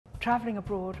Travelling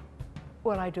abroad,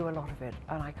 well, I do a lot of it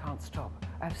and I can't stop.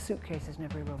 I have suitcases in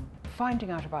every room.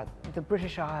 Finding out about the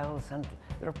British Isles and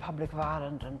the Republic of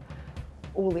Ireland and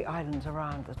all the islands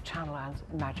around the Channel Islands,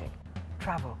 magic.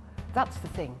 Travel, that's the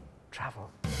thing, travel.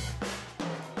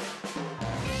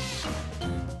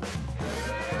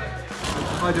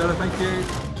 Hi Joanna, thank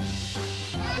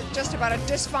you. Just about a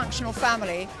dysfunctional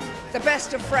family, the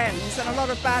best of friends and a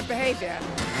lot of bad behaviour.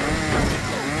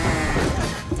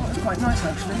 That was quite nice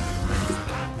actually.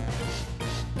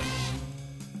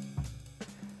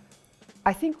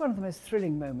 I think one of the most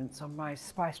thrilling moments on my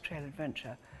Spice Trail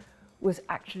adventure was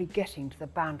actually getting to the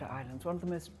Banda Islands, one of the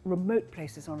most remote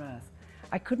places on Earth.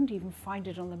 I couldn't even find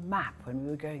it on the map when we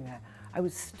were going there. I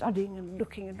was studying and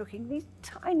looking, these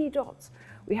tiny dots.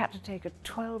 We had to take a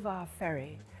 12-hour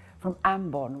ferry from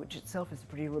Ambon, which itself is a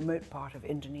pretty remote part of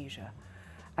Indonesia,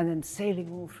 and then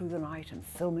sailing all through the night and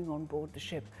filming on board the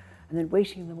ship, and then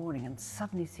waiting in the morning and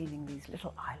suddenly seeing these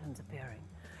little islands appearing,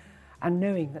 and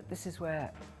knowing that this is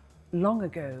where, long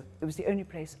ago, it was the only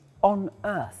place on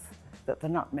Earth that the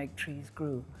nutmeg trees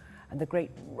grew, and the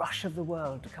great rush of the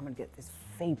world to come and get this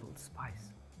fabled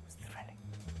spice was thrilling.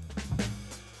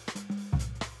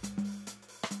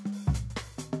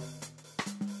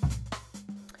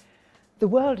 The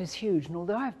world is huge, and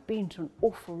although I've been to an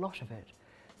awful lot of it,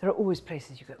 there are always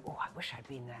places you go, oh, I wish I'd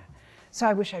been there. So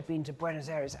I wish I'd been to Buenos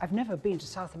Aires. I've never been to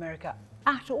South America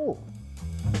at all.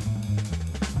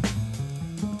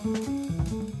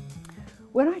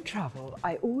 When I travel,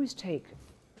 I always take,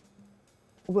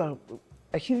 well,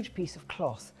 a huge piece of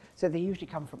cloth. So they usually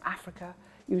come from Africa,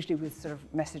 usually with sort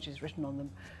of messages written on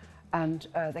them, and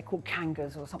they're called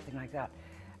kangas or something like that.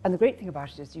 And the great thing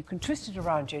about it is you can twist it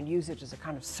around you and use it as a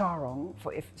kind of sarong,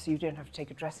 so you don't have to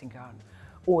take a dressing gown.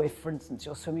 Or if, for instance,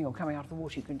 you're swimming or coming out of the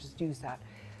water, you can just use that.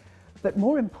 But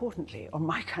more importantly, on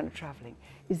my kind of traveling,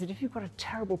 is that if you've got a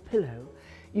terrible pillow,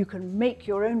 you can make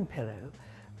your own pillow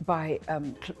by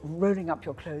rolling up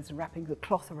your clothes and wrapping the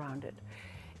cloth around it.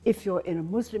 If you're in a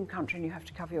Muslim country and you have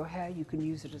to cover your hair, you can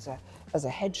use it as a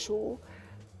head shawl.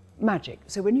 Magic.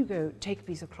 So when you go, take a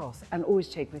piece of cloth and always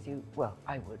take with you, well,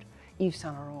 I would, Yves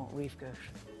Saint Laurent or Yves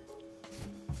Gauche.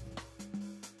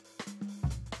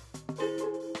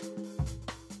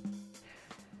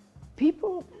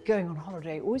 People going on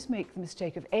holiday always make the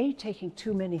mistake of A, taking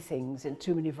too many things in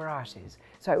too many varieties.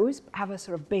 So I always have a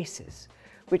sort of basis,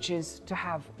 which is to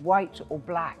have white or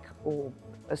black or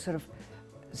a sort of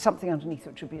something underneath,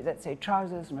 which would be, let's say,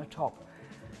 trousers and a top.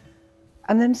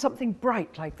 And then something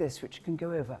bright like this, which you can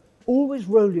go over. Always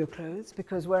roll your clothes,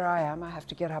 because where I am, I have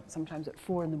to get up sometimes at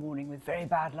 4 in the morning with very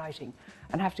bad lighting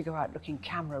and have to go out looking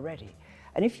camera ready.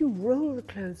 And if you roll the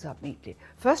clothes up neatly,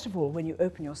 first of all, when you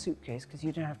open your suitcase, because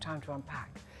you don't have time to unpack,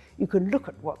 you can look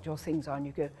at what your things are and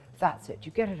you go, that's it.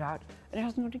 You get it out and it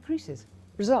hasn't got any creases.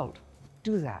 Result,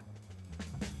 do that.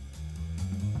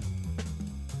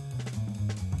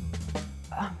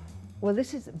 Well,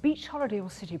 this is beach holiday or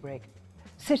city break.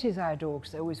 Cities I adore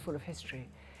because they're always full of history.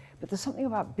 But there's something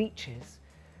about beaches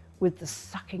with the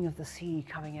sucking of the sea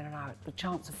coming in and out, the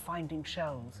chance of finding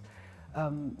shells,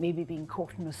 maybe being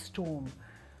caught in a storm,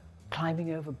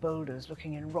 climbing over boulders,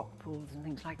 looking in rock pools and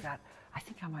things like that. I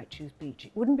think I might choose beach.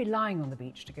 It wouldn't be lying on the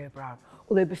beach to go brown.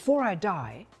 Although before I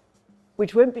die,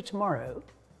 which won't be tomorrow,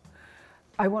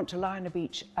 I want to lie on a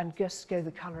beach and just go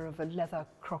the colour of a leather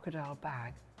crocodile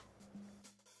bag.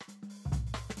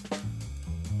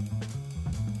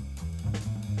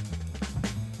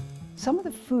 Some of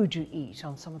the food you eat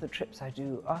on some of the trips I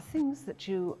do are things that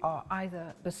you are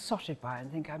either besotted by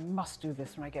and think, I must do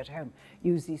this when I get home,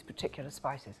 use these particular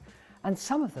spices. And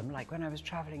some of them, like when I was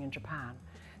traveling in Japan,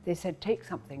 they said, take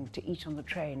something to eat on the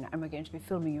train and we're going to be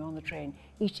filming you on the train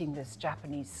eating this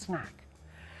Japanese snack.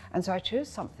 And so I chose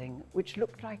something which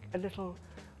looked like a little,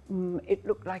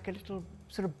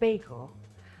 sort of bagel,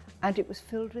 and it was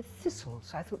filled with thistles.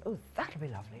 So I thought, oh, that'll be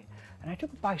lovely. And I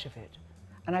took a bite of it.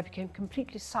 And I became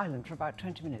completely silent for about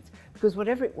 20 minutes because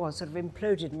whatever it was sort of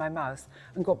imploded in my mouth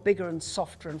and got bigger and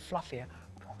softer and fluffier.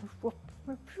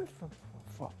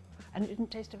 And it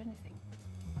didn't taste of anything.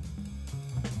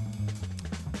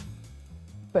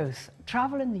 Both.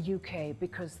 Travel in the UK,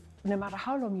 because no matter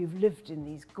how long you've lived in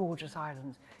these gorgeous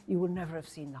islands, you will never have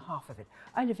seen the half of it.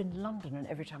 I live in London and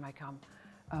every time I come,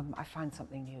 I find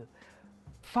something new.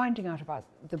 Finding out about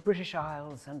the British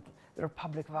Isles and the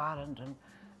Republic of Ireland and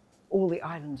all the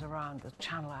islands around the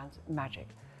Channel Islands, magic.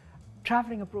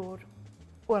 Travelling abroad,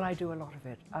 well, I do a lot of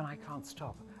it and I can't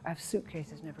stop. I have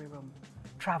suitcases in every room.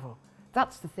 Travel,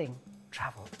 that's the thing,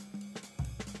 travel.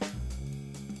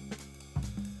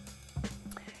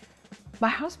 My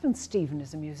husband Stephen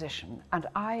is a musician and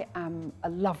I am a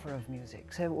lover of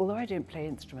music. So although I don't play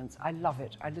instruments, I love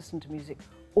it. I listen to music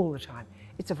all the time.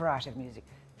 It's a variety of music.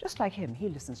 Just like him, he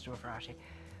listens to a variety.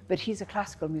 But he's a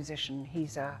classical musician.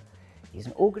 He's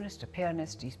an organist, a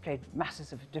pianist. He's played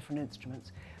masses of different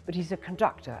instruments. But he's a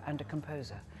conductor and a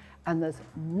composer. And there's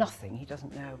nothing he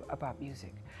doesn't know about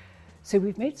music. So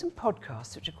we've made some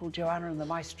podcasts which are called Joanna and the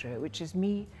Maestro, which is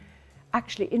me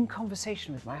actually in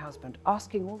conversation with my husband,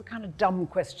 asking all the kind of dumb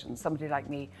questions, somebody like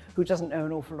me who doesn't know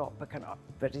an awful lot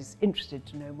but is interested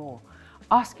to know more,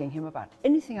 asking him about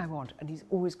anything I want, and he's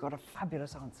always got a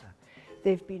fabulous answer.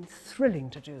 They've been thrilling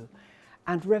to do,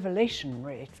 and revelation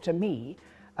to me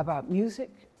about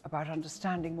music, about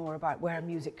understanding more about where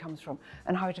music comes from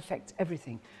and how it affects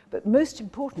everything. But most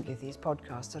importantly, these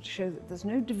podcasts are to show that there's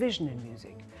no division in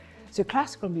music. So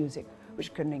classical music,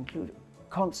 which can include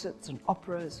concerts and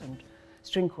operas and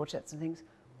string quartets and things,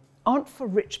 aren't for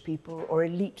rich people or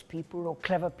elite people or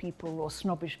clever people or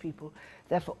snobbish people.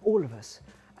 They're for all of us.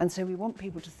 And so we want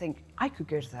people to think, I could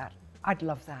go to that, I'd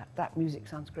love that, that music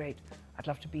sounds great, I'd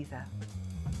love to be there.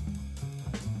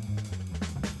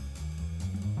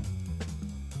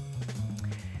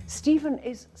 Stephen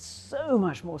is so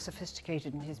much more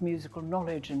sophisticated in his musical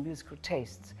knowledge and musical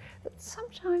tastes that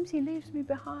sometimes he leaves me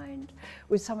behind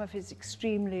with some of his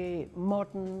extremely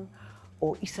modern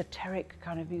or esoteric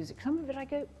kind of music. Some of it I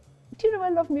go, do you know I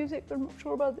love music, but I'm not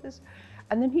sure about this.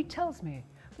 And then he tells me,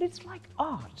 but it's like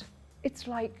art. It's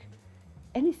like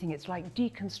anything. It's like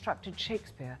deconstructed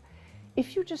Shakespeare.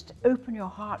 If you just open your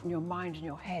heart and your mind and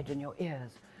your head and your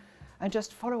ears and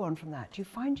just follow on from that, you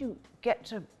find you get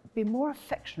to be more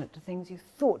affectionate to things you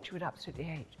thought you would absolutely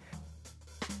hate.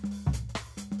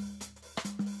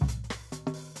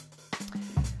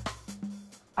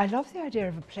 I love the idea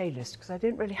of a playlist because I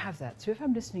don't really have that. So if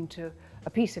I'm listening to a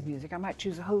piece of music, I might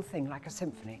choose a whole thing like a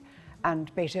symphony.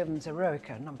 And Beethoven's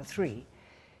Eroica, number 3,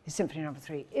 his symphony number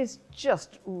 3, is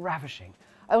just ravishing.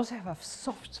 I also have a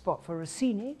soft spot for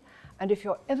Rossini. And if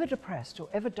you're ever depressed or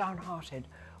ever downhearted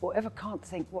or ever can't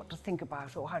think what to think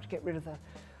about or how to get rid of the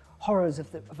horrors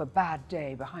of a bad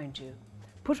day behind you,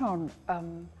 put on,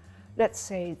 let's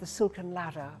say, The Silken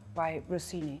Ladder by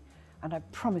Rossini, and I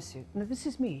promise you, now this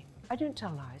is me, I don't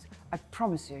tell lies, I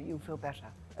promise you, you'll feel better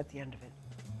at the end of it.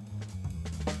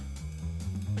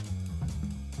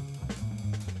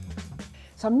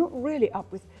 So I'm not really up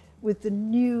with the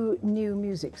new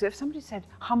music. So if somebody said,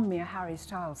 hum me a Harry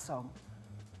Styles song,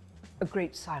 a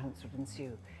great silence would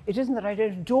ensue. It isn't that I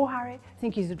don't adore Harry,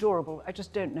 think he's adorable, I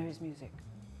just don't know his music.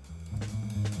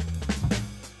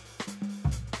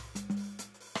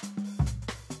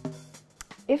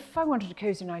 If I wanted a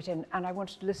cosy night in and I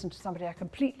wanted to listen to somebody I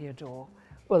completely adore,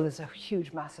 well, there's a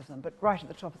huge mass of them, but right at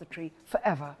the top of the tree,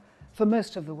 forever, for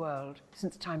most of the world,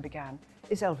 since time began,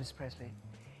 is Elvis Presley.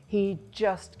 He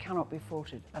just cannot be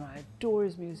faulted, and I adore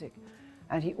his music,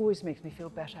 and he always makes me feel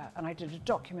better, and I did a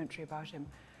documentary about him,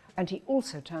 and he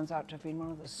also turns out to have been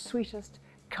one of the sweetest,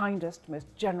 kindest, most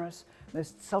generous,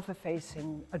 most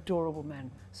self-effacing, adorable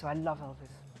men, so I love Elvis.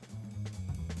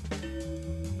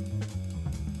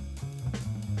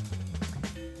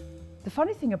 The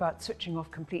funny thing about switching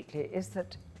off completely is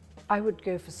that I would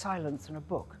go for silence and a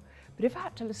book, but if I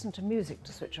had to listen to music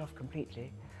to switch off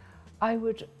completely, I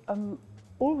would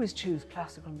always choose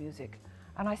classical music,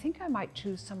 and I think I might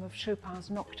choose some of Chopin's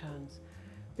nocturnes,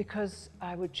 because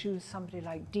I would choose somebody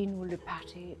like Dino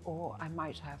Lupati, or I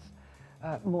might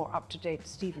have more up-to-date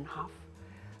Stephen Hough,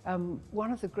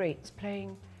 one of the greats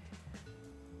playing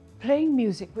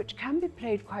music which can be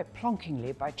played quite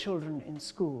plonkingly by children in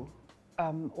school,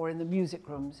 or in the music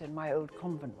rooms in my old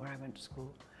convent where I went to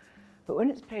school. But when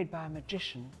it's played by a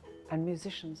magician, and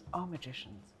musicians are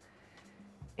magicians,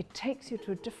 it takes you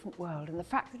to a different world. And the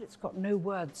fact that it's got no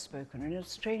words spoken, and in a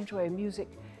strange way, music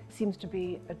seems to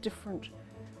be a different,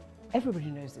 everybody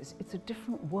knows this, it's a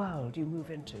different world you move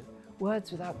into.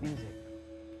 Words without music,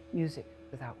 music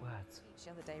without words. The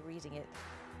other day reading it.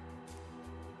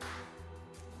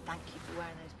 Thank you for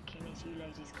wearing those bikinis, you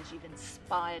ladies, because you've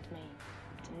inspired me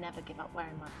to never give up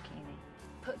wearing my bikini.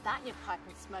 Put that in your pipe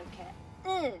and smoke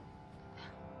it.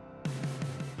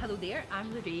 Hello there,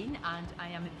 I'm Lorraine and I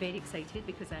am very excited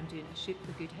because I'm doing a shoot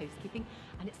for Good Housekeeping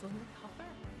and it's on the cover.